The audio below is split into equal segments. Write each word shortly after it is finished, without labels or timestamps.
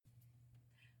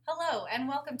Hello, and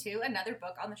welcome to another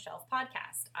Book on the Shelf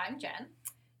podcast. I'm Jen.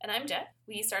 And I'm Jen.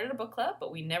 We started a book club,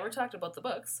 but we never talked about the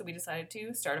books, so we decided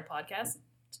to start a podcast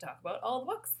to talk about all the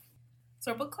books.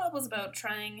 So our book club was about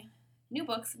trying new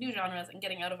books, new genres, and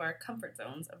getting out of our comfort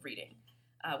zones of reading.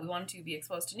 We wanted to be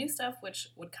exposed to new stuff, which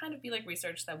would kind of be like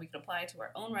research that we could apply to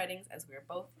our own writings, as we are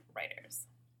both writers.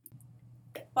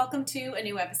 Welcome to a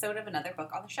new episode of Another Book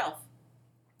on the Shelf.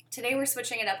 Today we're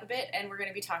switching it up a bit, and we're going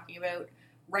to be talking about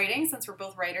writing, since we're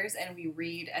both writers and we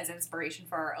read as inspiration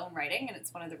for our own writing, and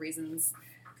it's one of the reasons,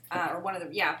 one of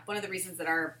the reasons that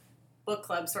our book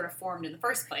club sort of formed in the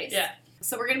first place. Yeah.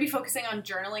 So we're going to be focusing on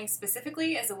journaling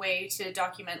specifically as a way to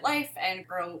document life and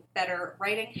grow better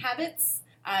writing habits,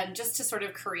 just to sort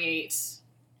of create,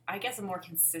 I guess, a more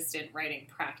consistent writing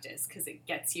practice, because it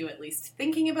gets you at least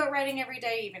thinking about writing every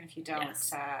day, even if you don't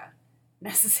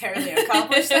necessarily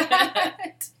accomplish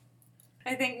that.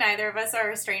 I think neither of us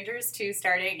are strangers to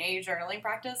starting a journaling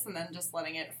practice and then just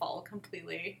letting it fall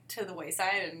completely to the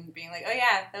wayside and being like, oh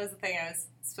yeah, that was the thing I was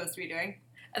supposed to be doing.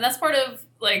 And that's part of,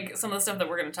 like, some of the stuff that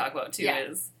we're going to talk about, too,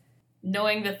 is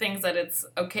knowing the things that it's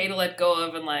okay to let go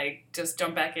of and, like, just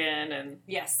jump back in and...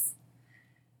 Yes.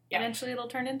 Eventually it'll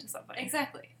turn into something.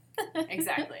 Exactly.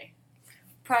 Exactly.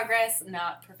 Progress,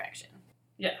 not perfection.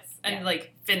 Yes. And,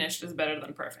 like, finished is better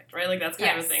than perfect, right? Like, that's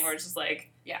kind of a thing where it's just like...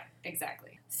 Yeah,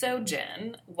 exactly. So,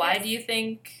 Jen, why do you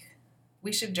think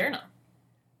we should journal?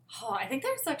 Oh, I think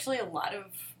there's actually a lot of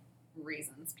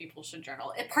reasons people should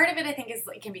journal. Part of it, I think, is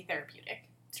it can be therapeutic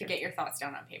to get your thoughts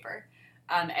down on paper.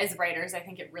 As writers, I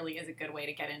think it really is a good way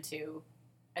to get into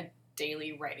a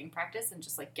daily writing practice and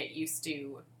just, like, get used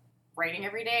to writing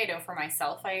every day. I know for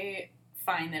myself, I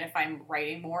find that if I'm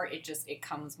writing more, it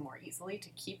comes more easily to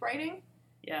keep writing.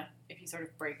 Yeah. If you sort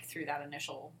of break through that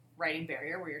initial writing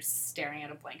barrier where you're staring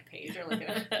at a blank page or like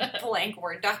a blank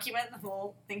Word document and the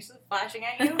whole thing's just flashing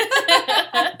at you.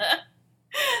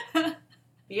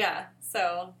 Yeah,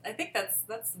 so I think that's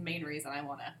the main reason I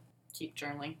want to keep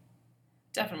journaling.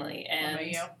 Definitely. And what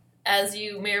about you? As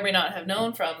you may or may not have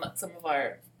known from some of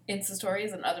our Insta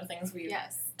stories and other things we've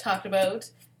talked about,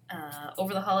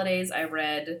 over the holidays I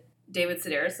read David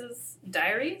Sedaris'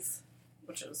 diaries,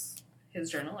 which is his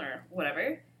journal or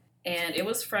whatever, and it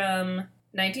was from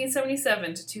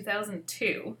 1977 to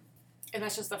 2002. And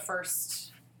that's just the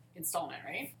first installment,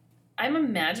 right? I'm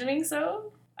imagining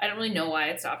so. I don't really know why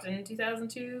it stopped in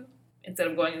 2002 instead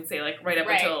of going and say, like, right up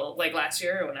until, like, last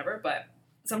year or whatever. But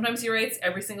sometimes he writes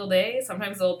every single day.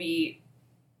 Sometimes there'll be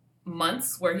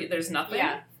months where there's nothing.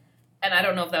 Yeah. And I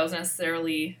don't know if that was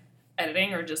necessarily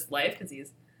editing or just life, because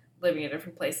he's living in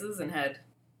different places and had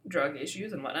drug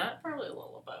issues and whatnot. Probably a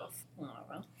little of both. I don't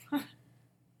know.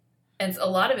 And a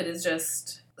lot of it is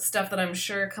just stuff that I'm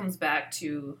sure comes back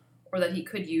to, or that he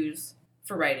could use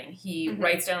for writing. He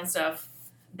writes down stuff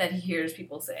that he hears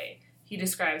people say. He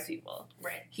describes people.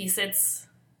 Right. He sits,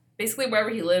 basically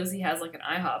wherever he lives, he has like an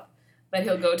IHOP that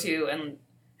he'll go to and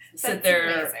sit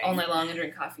there all night long and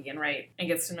drink coffee and write and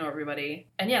gets to know everybody.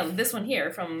 And yeah, this one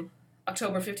here from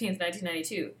October 15th,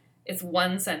 1992, it's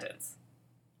one sentence.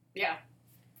 Yeah.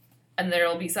 And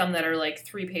there'll be some that are like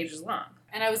 3 pages long.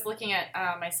 And I was looking at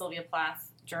my Sylvia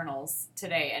Plath journals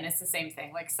today, and it's the same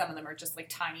thing. Like, some of them are just, like,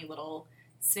 tiny little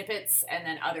snippets, and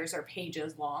then others are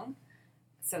pages long.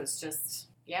 So it's just,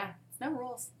 it's no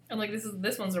rules. And, like,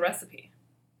 this one's a recipe.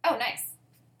 Oh, nice.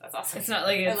 That's awesome. It's not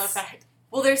like it's... I love that.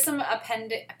 Well, there's some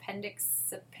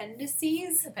appendices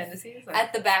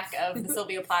at the back of the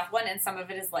Sylvia Plath one, and some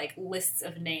of it is, like, lists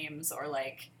of names or,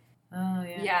 like... Oh,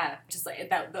 yeah. Yeah, just,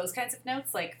 like, those kinds of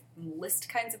notes, like, list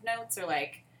kinds of notes, or,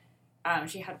 like...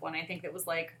 she had one, I think, that was,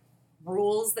 like,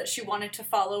 rules that she wanted to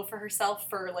follow for herself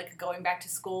for, like, going back to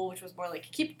school, which was more like,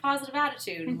 keep a positive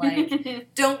attitude, and,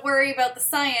 like, don't worry about the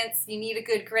science, you need a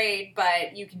good grade,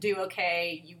 but you can do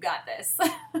okay, you got this.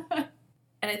 And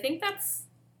I think that's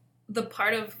the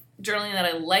part of journaling that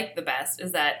I like the best,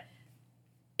 is that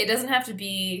it doesn't have to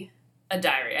be a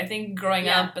diary. I think growing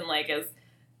up and, like, as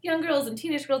young girls and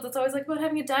teenage girls, it's always, like, about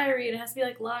having a diary, and it has to be,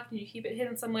 like, locked, and you keep it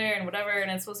hidden somewhere, and whatever,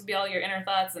 and it's supposed to be all your inner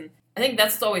thoughts, and I think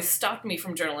that's what's always stopped me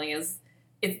from journaling, is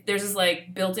there's this,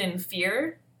 like, built-in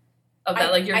fear of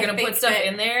that, like, you're going to put stuff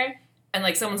in there, and,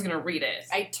 like, someone's going to read it.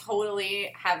 I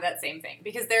totally have that same thing,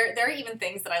 because there are even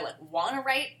things that I, like, want to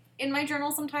write in my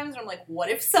journal sometimes, and I'm like, what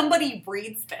if somebody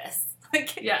reads this?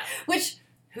 Like, which,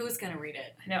 who's going to read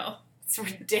it? I know. It's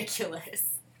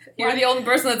ridiculous. You're the only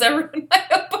person that's ever in my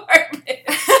apartment.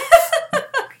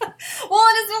 Well,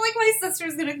 and it's not like my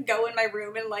sister's going to go in my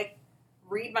room and, like,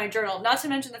 read my journal. Not to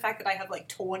mention the fact that I have, like,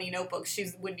 20 notebooks. She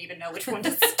wouldn't even know which one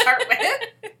to start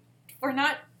with. We're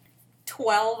not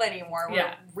 12 anymore where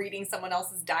Yeah. reading someone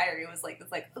else's diary was like this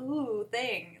ooh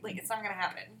thing. Like, it's not gonna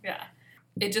happen. Yeah.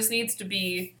 It just needs to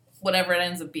be whatever it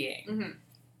ends up being. Mm-hmm.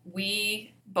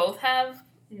 We both have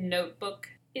notebook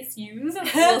issues,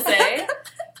 we'll say.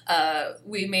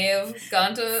 We may have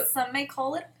gone to Some may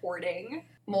call it hoarding.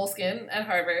 Moleskine at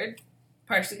Harvard,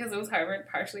 partially because it was Harvard,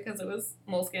 partially because it was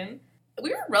Moleskine. We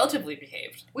were relatively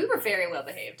behaved. We were very well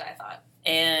behaved, I thought.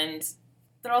 And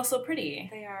they're all so pretty.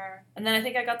 They are. And then I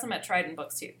think I got some at Trident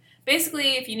Books, too.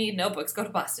 Basically, if you need notebooks, go to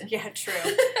Boston. Yeah, true.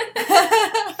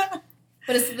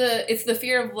 But it's the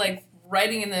fear of, like,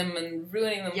 writing in them and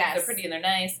ruining them. Yes. They're pretty and they're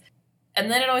nice. And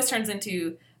then it always turns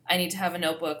into, I need to have a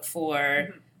notebook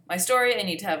for my story. I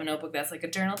need to have a notebook that's like a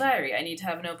journal diary. I need to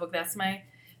have a notebook that's my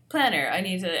planner.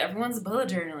 Everyone's bullet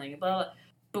journaling, blah, blah.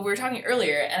 But we were talking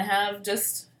earlier, and I have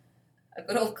just a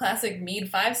good old classic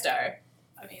Mead 5-star.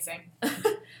 Amazing.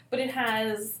 But it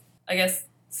has, I guess,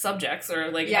 subjects,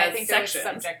 or, like, Yeah, it has I think sections. there's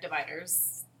subject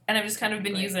dividers. And I've just kind of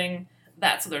been Right. using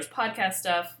that. So there's podcast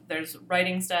stuff, there's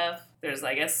writing stuff, there's,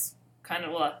 I guess, kind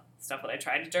of stuff that I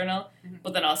tried to journal,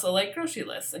 but then also, like, grocery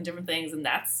lists and different things, and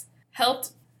that's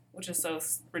helped, which is so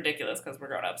ridiculous because we're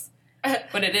grown-ups.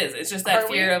 But it is. It's just that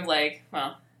fear of, like,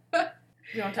 well,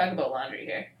 we don't talk about laundry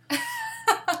here.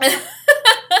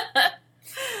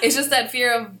 It's just that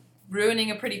fear of ruining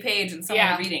a pretty page and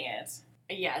someone reading it.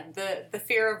 Yeah, the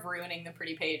fear of ruining the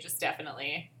pretty page is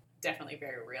definitely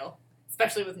very real,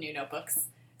 especially with new notebooks.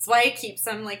 That's why I keep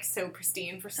some, like, so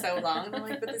pristine for so long. And I'm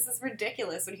like, but this is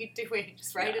ridiculous. What are you doing?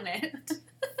 Just write in it.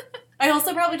 I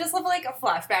also probably just have, like,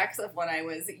 flashbacks of when I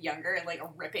was younger and, like,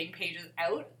 ripping pages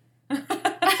out. Because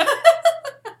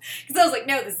I was like,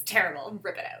 no, this is terrible.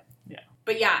 Rip it out. Yeah.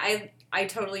 But yeah, I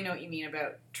totally know what you mean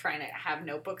about trying to have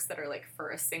notebooks that are, like, for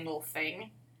a single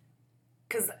thing.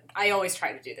 Because I always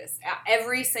try to do this.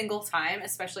 Every single time,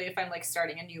 especially if I'm, like,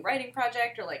 starting a new writing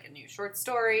project or, like, a new short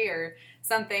story or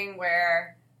something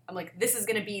where I'm like, this is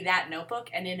going to be that notebook,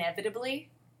 and inevitably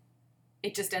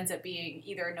it just ends up being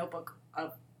either a notebook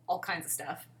of all kinds of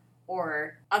stuff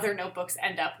or other notebooks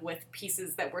end up with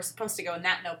pieces that were supposed to go in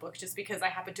that notebook just because I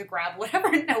happened to grab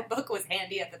whatever notebook was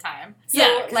handy at the time. So,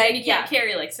 Yeah, like, you can't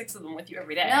carry, like, 6 of them with you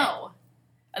every day. No.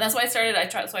 And that's why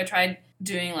I tried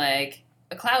doing, like,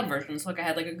 a cloud version, so, like, I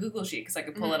had, like, a Google Sheet, because I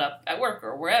could pull it up at work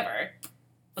or wherever.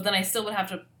 But then I still would have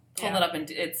to pull it up, and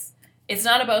it's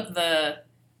not about the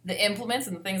implements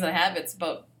and the things that I have, it's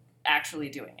about actually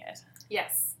doing it.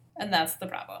 Yes. And that's the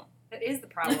problem. That is the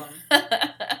problem.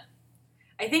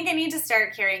 I think I need to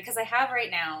start carrying, because I have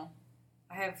right now,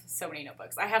 I have so many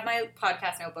notebooks. I have my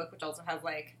podcast notebook, which also has,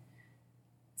 like,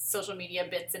 social media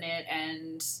bits in it,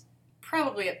 and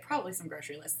probably some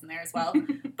grocery lists in there as well.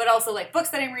 But also, like, books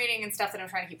that I'm reading and stuff that I'm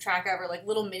trying to keep track of, or, like,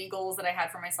 little mini goals that I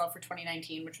had for myself for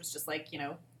 2019, which was just, like, you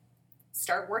know,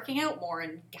 start working out more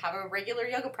and have a regular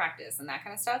yoga practice and that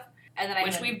kind of stuff. And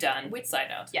then we've done. Side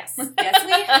note. Yes. Yes,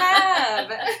 we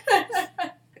have.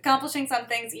 Accomplishing some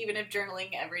things, even if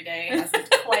journaling every day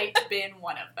hasn't quite been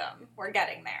one of them. We're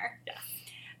getting there. Yeah.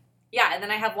 Yeah, and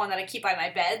then I have one that I keep by my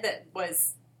bed that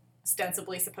was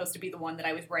ostensibly supposed to be the one that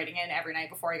I was writing in every night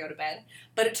before I go to bed.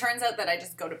 But it turns out that I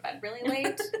just go to bed really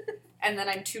late, and then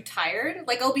I'm too tired.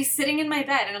 Like, I'll be sitting in my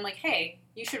bed, and I'm like, hey,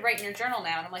 you should write in your journal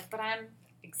now. And I'm like, but I'm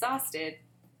exhausted,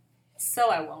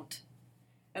 so I won't.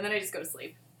 And then I just go to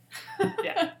sleep.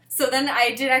 Yeah. So then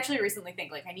I did actually recently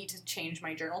think, like, I need to change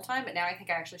my journal time, but now I think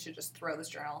I actually should just throw this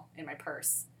journal in my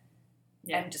purse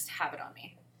and just have it on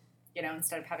me, you know,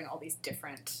 instead of having all these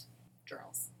different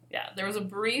journals. Yeah, there was a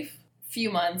brief few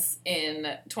months in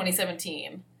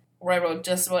 2017 where I wrote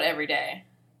just about every day.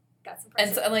 That's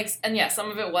impressive. And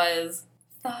some of it was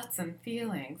thoughts and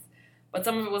feelings, but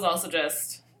some of it was also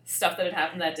just stuff that had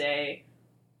happened that day,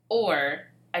 or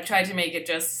I tried to make it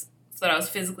just so that I was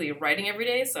physically writing every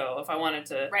day, so if I wanted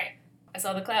to... Right. I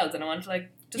saw the clouds, and I wanted to, like,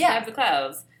 describe the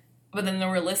clouds. But then there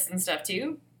were lists and stuff,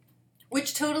 too.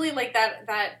 Which totally, like, that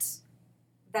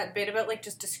bit about, like,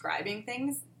 just describing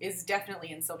things is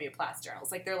definitely in Sylvia Plath's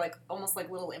journals. Like, they're, like, almost like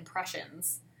little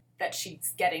impressions that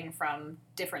she's getting from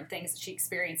different things that she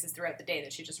experiences throughout the day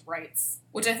that she just writes.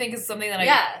 Which I think is something that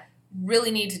I really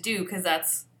need to do, because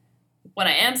that's when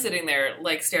I am sitting there,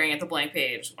 like, staring at the blank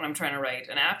page when I'm trying to write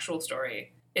an actual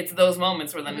story. It's those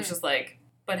moments where then it's just like,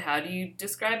 but how do you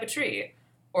describe a tree?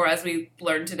 Or as we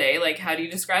learned today, like, how do you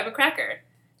describe a cracker?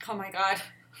 Oh my god.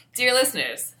 Dear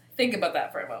listeners, think about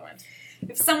that for a moment.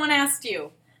 If someone asked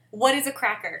you, what is a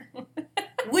cracker?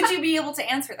 Would you be able to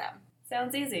answer them?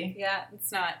 Sounds easy. Yeah,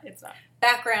 it's not. It's not.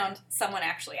 Background, someone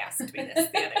actually asked me this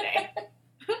the other day.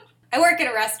 I work at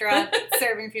a restaurant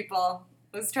serving people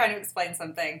was trying to explain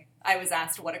something. I was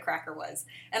asked what a cracker was,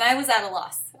 and I was at a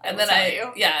loss. And then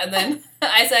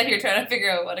I sat here trying to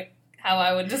figure out how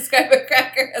I would describe a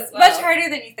cracker as well. Much harder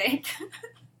than you think.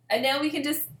 And now we can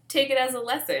just take it as a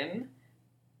lesson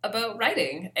about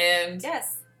writing and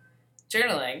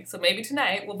journaling. So maybe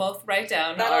tonight we'll both write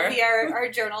down That'll be our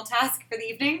journal task for the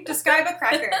evening. Describe a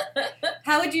cracker.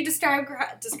 How would you describe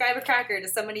a cracker to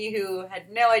somebody who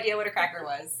had no idea what a cracker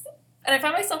was? And I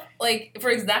find myself, like, for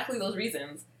exactly those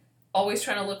reasons, always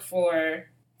trying to look for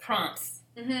prompts.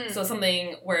 Mm-hmm. So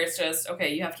something where it's just,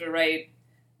 okay, you have to write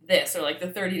this, or like the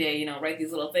 30-day, write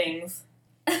these little things.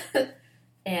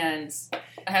 And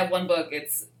I have one book,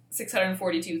 it's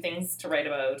 642 things to write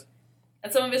about.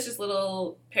 And some of it's just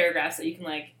little paragraphs that you can,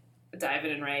 like, dive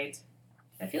in and write.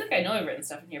 I feel like I know I've written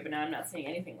stuff in here, but now I'm not seeing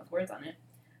anything with words on it.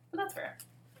 But that's fair.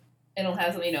 It'll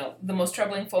have something, the most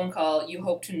troubling phone call you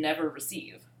hope to never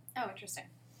receive. Oh, interesting.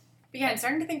 But yeah, I'm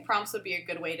starting to think prompts would be a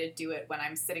good way to do it when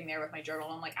I'm sitting there with my journal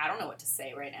and I'm like, I don't know what to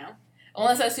say right now.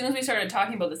 Unless as soon as we started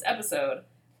talking about this episode,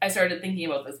 I started thinking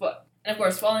about this book. And of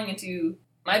course, falling into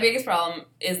my biggest problem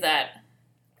is that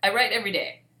I write every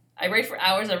day. I write for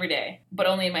hours every day, but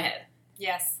only in my head.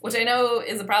 Yes. Which I know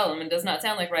is a problem and does not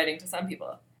sound like writing to some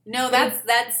people. No,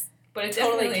 that's but it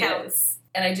totally definitely counts. Is.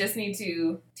 And I just need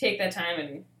to take that time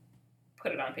and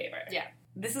put it on paper. Yeah.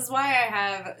 This is why I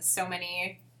have so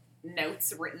many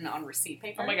notes written on receipt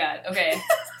paper. Oh my god, okay.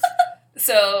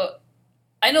 So,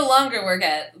 I no longer work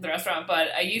at the restaurant, but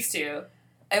I used to.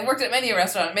 I worked at many a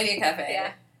restaurant, many a cafe.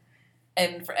 Yeah.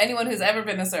 And for anyone who's ever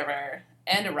been a server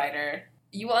and a writer,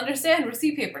 you will understand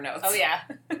receipt paper notes. Oh yeah.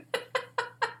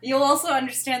 You'll also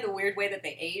understand the weird way that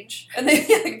they age. And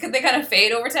they kind of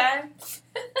fade over time.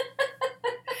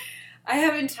 I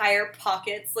have entire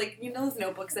pockets, like, those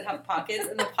notebooks that have pockets,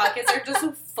 and the pockets are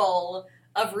just full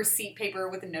of receipt paper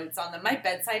with notes on them. My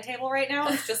bedside table right now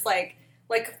is just like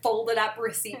folded up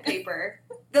receipt paper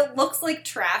that looks like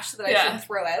trash that I should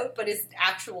throw out, but is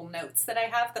actual notes that I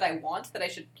have that I want, that I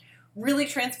should really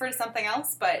transfer to something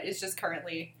else, but it's just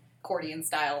currently accordion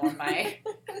style on my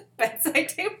bedside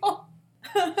table.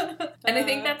 And I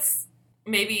think that's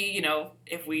maybe,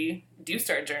 if we do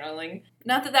start journaling,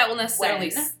 not that will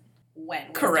necessarily... When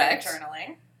we correct. start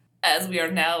journaling. As we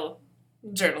are now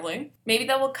journaling. Maybe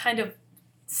that will kind of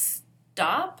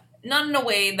stop. Not in a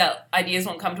way that ideas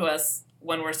won't come to us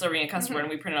when we're serving a customer and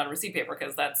we print it on receipt paper,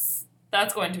 because that's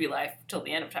going to be life till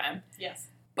the end of time. Yes.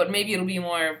 But maybe it'll be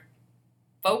more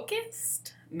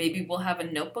focused. Maybe we'll have a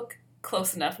notebook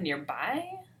close enough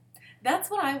nearby. That's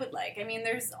what I would like. I mean,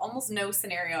 there's almost no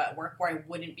scenario at work where I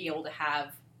wouldn't be able to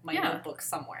have my notebook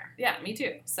somewhere. Yeah, me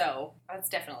too. So that's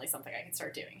definitely something I can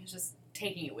start doing. It's just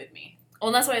taking it with me. Well,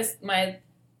 and that's why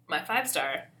my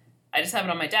 5-star, I just have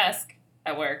it on my desk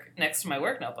at work next to my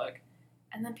work notebook.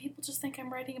 And then people just think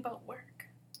I'm writing about work.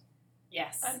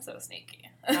 Yes. I'm so sneaky.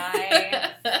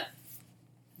 I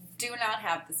do not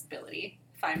have this ability.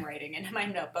 If I'm writing into my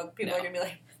notebook, people are going to be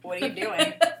like, what are you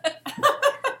doing?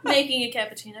 Making a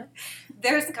cappuccino.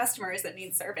 There's customers that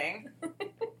need serving.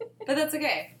 But that's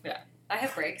okay. Yeah. I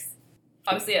have breaks.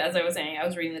 Obviously, as I was saying, I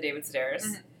was reading the David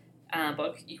Sedaris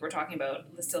book. You were talking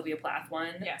about the Sylvia Plath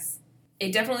one. Yes.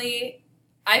 It definitely,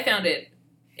 I found it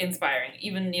inspiring.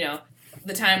 Even,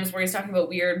 the times where he's talking about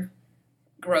weird,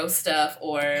 gross stuff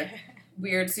or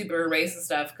weird, super racist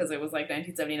stuff, because it was like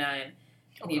 1979.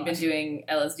 And he'd been doing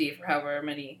LSD for however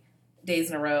many days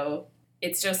in a row.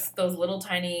 It's just those little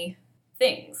tiny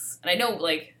things. And I know,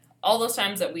 like, all those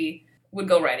times that we would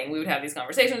go writing, we would have these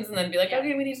conversations and then be like,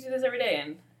 okay, we need to do this every day.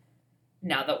 And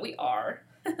now that we are,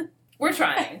 we're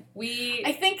trying.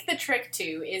 I think the trick,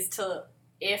 too, is to,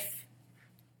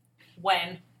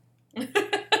 when,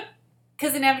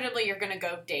 because inevitably you're going to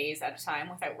go days at a time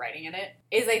without writing in it,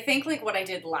 is I think, like, what I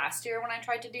did last year when I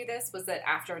tried to do this was that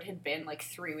after it had been, like,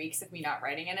 3 weeks of me not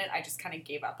writing in it, I just kind of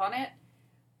gave up on it.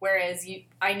 Whereas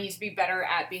I need to be better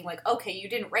at being like, okay, you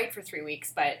didn't write for 3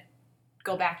 weeks, but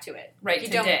go back to it. Write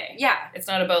today. Yeah. It's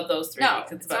not about those 3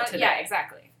 weeks. It's about today. Yeah,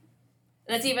 exactly.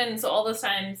 And that's even, so all those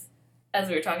times, as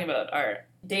we were talking about our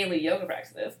daily yoga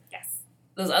practices. Yes.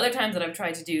 Those other times that I've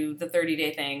tried to do the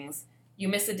 30-day things, you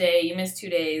miss a day, you miss 2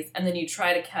 days, and then you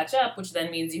try to catch up, which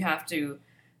then means you have to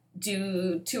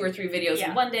do 2 or 3 videos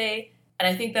in one day. And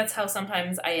I think that's how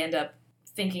sometimes I end up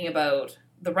thinking about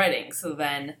the writing. So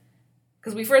then,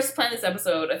 because we first planned this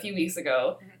episode a few weeks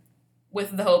ago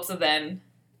with the hopes of then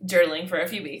journaling for a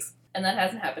few weeks, and that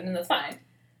hasn't happened, and that's fine.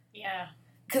 Yeah.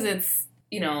 Because it's,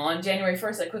 on January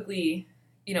 1st, I quickly,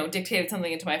 dictated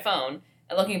something into my phone,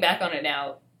 and looking back on it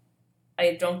now,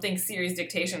 I don't think Siri's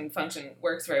dictation function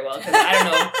works very well, because I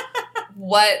don't know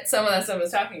what some of that stuff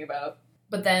is talking about.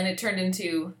 But then it turned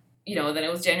into then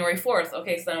it was January 4th.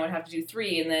 Okay, so then I would have to do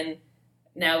 3, and then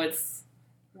now it's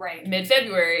right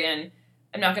mid-February, and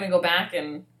I'm not going to go back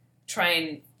and try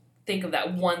and think of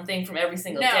that one thing from every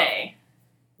single day.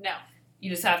 No. You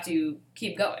just have to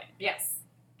keep going. Yes.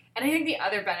 And I think the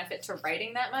other benefit to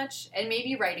writing that much, and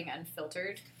maybe writing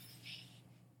unfiltered,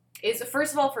 is,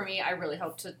 first of all, for me, I really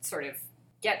hope to sort of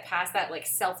get past that, like,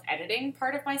 self-editing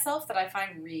part of myself that I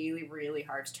find really, really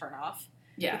hard to turn off.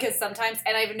 Yeah. Because sometimes,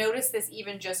 and I've noticed this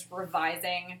even just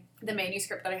revising the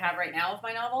manuscript that I have right now of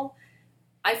my novel,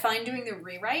 I find doing the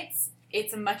rewrites,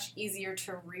 it's much easier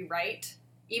to rewrite,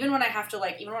 even when I have to,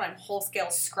 like, even when I'm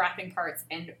whole-scale scrapping parts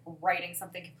and writing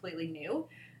something completely new,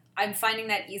 I'm finding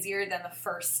that easier than the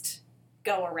first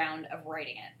go-around of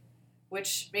writing it.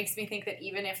 Which makes me think that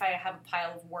even if I have a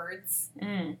pile of words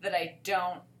that I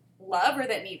don't love or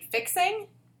that need fixing,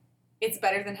 it's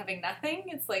better than having nothing.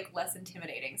 It's, like, less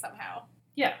intimidating somehow.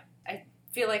 Yeah. I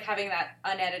feel like having that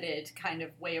unedited kind of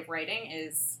way of writing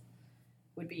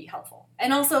would be helpful.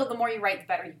 And also, the more you write, the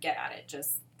better you get at it.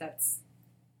 Just, that's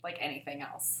like anything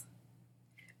else.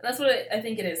 And that's what I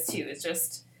think it is, too. It's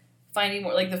just finding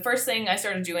more. Like, the first thing I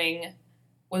started doing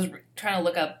was trying to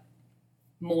look up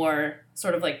more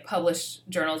sort of, like, published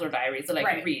journals or diaries that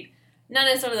I could read. Not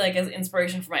necessarily, like, as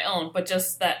inspiration for my own, but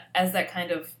just that as that kind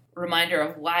of reminder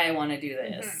of why I want to do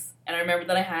this. Mm-hmm. And I remember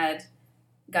that I had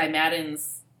Guy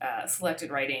Maddin's selected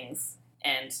writings,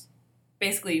 and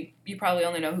basically, you probably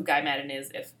only know who Guy Maddin is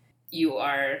if you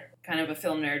are kind of a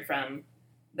film nerd from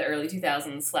the early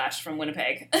 2000s / from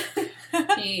Winnipeg.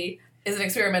 He is an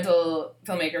experimental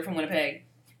filmmaker from Winnipeg,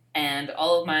 and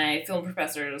all of my film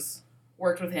professors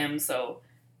worked with him, so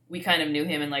we kind of knew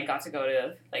him and, like, got to go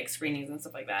to, like, screenings and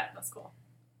stuff like that. That's cool.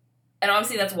 And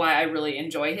obviously that's why I really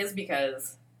enjoy his,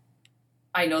 because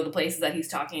I know the places that he's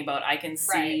talking about. I can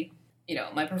see,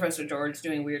 my Professor George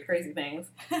doing weird, crazy things.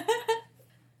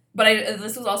 But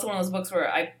this was also one of those books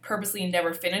where I purposely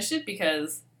never finished it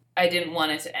because I didn't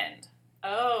want it to end.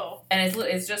 Oh. And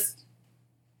it's just,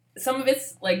 some of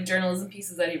it's, like, journalism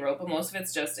pieces that he wrote, but most of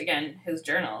it's just, again, his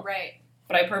journal. Right.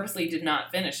 But I purposely did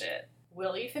not finish it.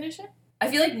 Will you finish it? I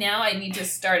feel like now I need to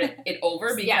start it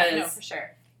over because... Yeah, no, for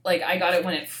sure. Like, I got it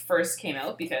when it first came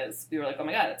out because we were like, oh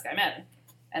my god, it's Guy Maddin.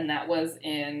 And that was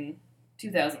in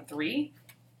 2003.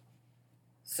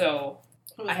 So,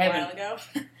 it was a while ago.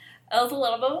 It was a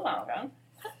little bit of a while ago.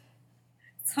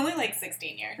 It's only like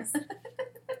 16 years. Oh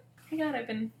my god, I've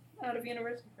been out of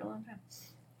university for a long time.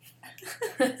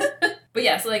 But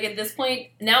yeah, so, like, at this point,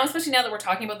 now, especially now that we're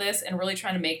talking about this and really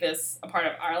trying to make this a part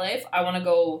of our life, I want to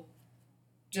go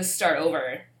just start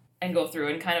over and go through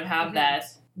and kind of have that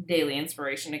daily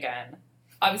inspiration again.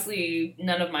 Obviously,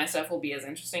 none of my stuff will be as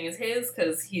interesting as his,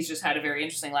 because he's just had a very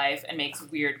interesting life and makes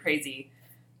weird, crazy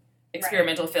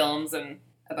experimental films and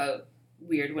about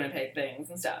weird Winnipeg things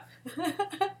and stuff.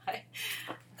 I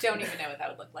don't even know what that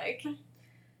would look like.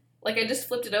 Like, I just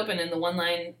flipped it open and the one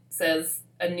line says,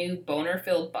 "A new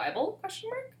boner-filled Bible?" ?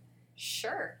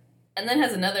 Sure. And then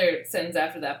has another sentence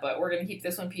after that, but we're going to keep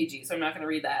this one PG, so I'm not going to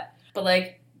read that. But,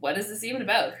 like, what is this even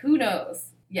about? Who knows?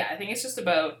 Yeah, I think it's just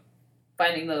about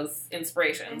finding those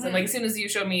inspirations. Mm-hmm. And, like, as soon as you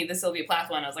showed me the Sylvia Plath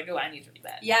one, I was like, oh, I need to read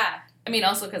that. Yeah. I mean,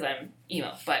 also because I'm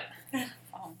emo, but...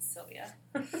 Oh, Sylvia.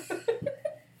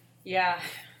 Yeah.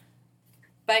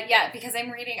 But, yeah, because I've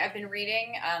been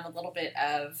reading a little bit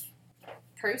of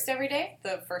Proust every day,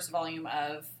 the first volume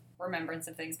of Remembrance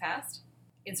of Things Past,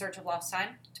 In Search of Lost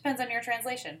Time. Depends on your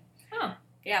translation. Oh.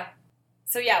 Yeah.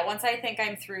 So, yeah, once I think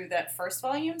I'm through that first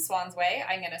volume, Swan's Way,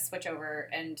 I'm going to switch over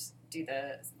and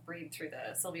read through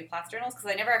the Sylvia Plath journals, because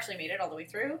I never actually made it all the way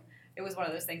through. It was one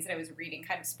of those things that I was reading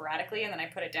kind of sporadically, and then I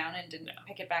put it down and didn't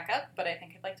pick it back up, but I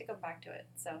think I'd like to go back to it.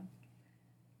 So,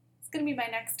 it's going to be my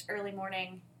next early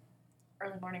morning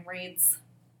reads.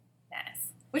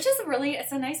 Nice. Which is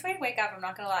it's a nice way to wake up, I'm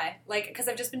not going to lie. Like, because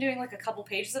I've just been doing, like, a couple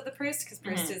pages of the Proust, because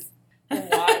Proust is a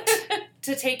lot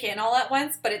to take in all at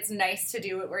once, but it's nice to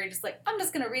do it where you're just like, I'm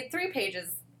just going to read 3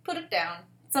 pages, put it down.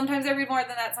 Sometimes I read more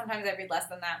than that, sometimes I read less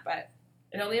than that, but...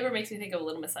 It only ever makes me think of A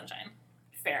Little Miss Sunshine.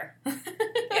 Fair.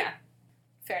 Yeah.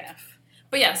 Fair enough.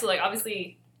 But yeah, so, like,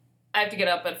 obviously, I have to get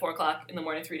up at 4 o'clock in the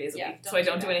morning 3 days a week, so I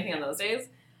don't do anything on those days.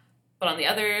 But on the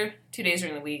other 2 days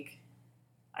during the week,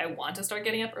 I want to start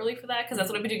getting up early for that, because that's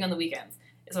what I've been doing on the weekends.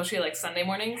 Especially, like, Sunday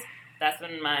mornings. That's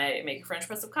when I make a French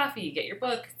press of coffee, get your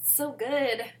book. It's so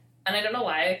good. And I don't know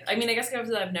why. I mean, I guess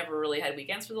I've never really had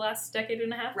weekends for the last decade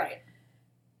and a half. Right.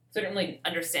 So I don't really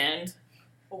understand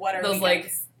what are those,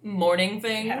 weekends? Like, morning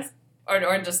things. Yeah.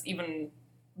 Or just even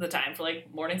the time for,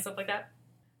 like, morning stuff like that.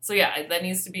 So, yeah, that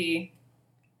needs to be,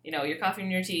 your coffee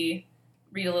and your tea,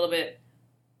 read a little bit,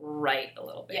 write a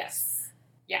little bit. Yes.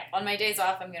 Yeah, on my days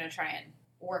off, I'm going to try and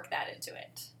work that into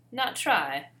it. Not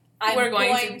try. We're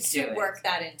going to do it. work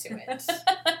that into it.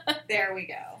 There we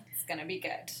go. It's going to be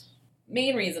good.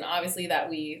 Main reason, obviously, that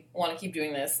we want to keep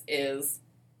doing this is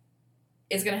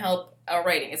it's going to help our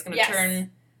writing. It's going to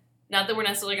turn, not that we're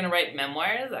necessarily going to write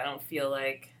memoirs. I don't feel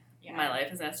like my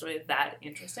life is necessarily that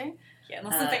interesting. Yeah,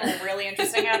 unless something really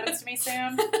interesting happens to me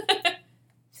soon.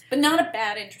 But not a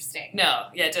bad interesting. No,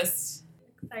 just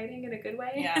exciting in a good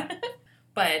way. Yeah.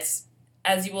 But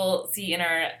as you will see in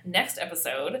our next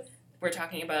episode, we're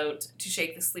talking about To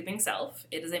Shake the Sleeping Self.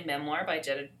 It is a memoir by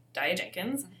Jedediah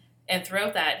Jenkins. Mm-hmm. And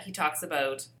throughout that, he talks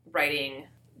about writing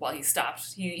while he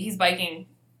stopped. He's biking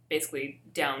basically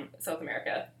down South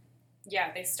America.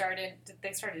 Yeah, they started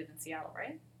in Seattle,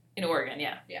 right? In Oregon,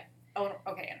 yeah. Yeah. Oh,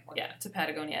 okay, in Oregon. Yeah, to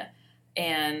Patagonia.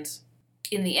 And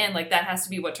in the end, like, that has to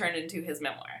be what turned into his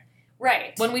memoir.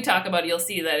 Right. When we talk about it, you'll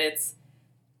see that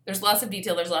there's lots of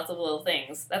detail, there's lots of little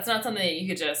things. That's not something that you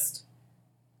could just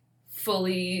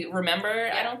fully remember,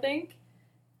 I don't think.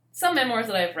 Some memoirs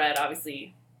that I've read,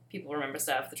 obviously, people remember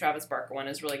stuff. The Travis Barker one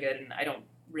is really good, and I don't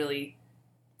really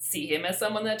see him as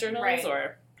someone that journals,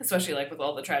 or especially, like, with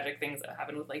all the tragic things that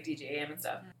happened with, like, DJAM and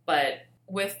stuff. Mm-hmm. But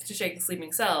with To Shake the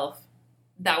Sleeping Self,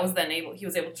 that was then he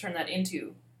was able to turn that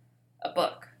into a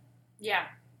book. Yeah.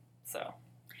 So.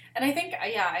 And I think,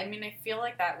 I feel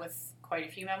like that with quite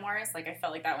a few memoirs. Like, I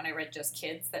felt like that when I read Just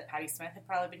Kids, that Patti Smith had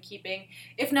probably been keeping,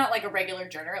 if not like a regular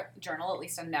journal, at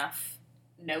least enough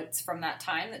notes from that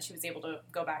time that she was able to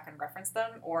go back and reference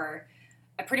them, or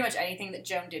pretty much anything that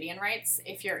Joan Didion writes.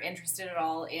 If you're interested at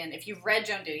all if you've read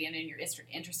Joan Didion and you're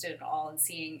interested at all in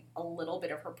seeing a little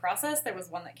bit of her process, there was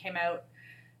one that came out,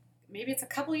 maybe it's a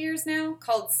couple years now,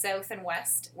 called South and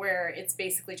West, where it's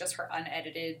basically just her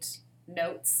unedited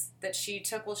notes that she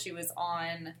took while she was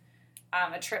on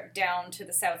a trip down to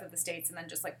the south of the States, and then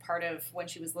just like part of when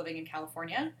she was living in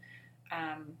California,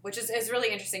 which is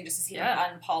really interesting just to see the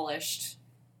unpolished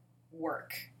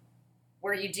work,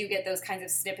 where you do get those kinds of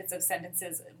snippets of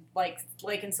sentences, like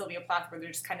in Sylvia Plath, where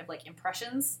they're just kind of like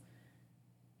impressions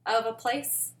of a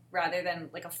place, rather than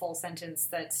like a full sentence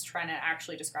that's trying to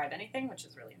actually describe anything, which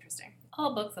is really interesting.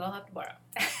 All books that I'll have to borrow.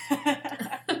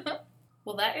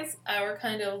 Well, that is our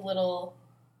kind of little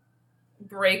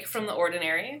break from the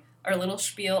ordinary, our little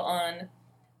spiel on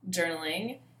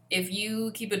journaling. If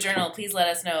you keep a journal, please let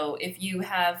us know. If you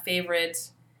have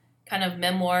favorite kind of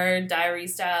memoir, diary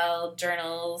style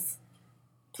journals,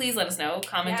 please let us know.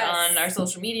 Comment on our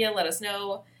social media, let us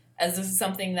know, as this is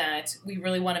something that we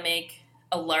really want to make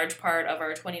a large part of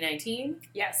our 2019.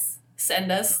 Yes.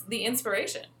 Send us the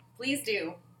inspiration. Please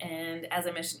do. And as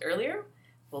I mentioned earlier,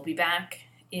 we'll be back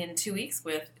in 2 weeks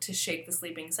with To Shake the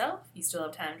Sleeping Self. You still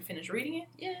have time to finish reading it.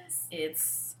 Yes.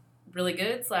 It's really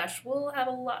good, / we'll have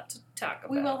a lot to talk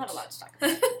about. We will have a lot to talk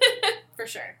about. For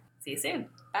sure. See you soon.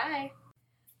 Bye.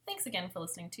 Thanks again for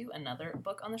listening to another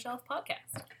Book on the Shelf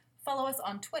podcast. Follow us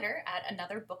on Twitter at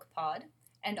Another Book Pod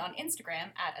and on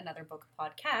Instagram at Another Book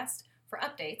Podcast for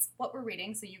updates, what we're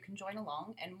reading so you can join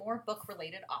along, and more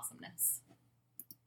book-related awesomeness.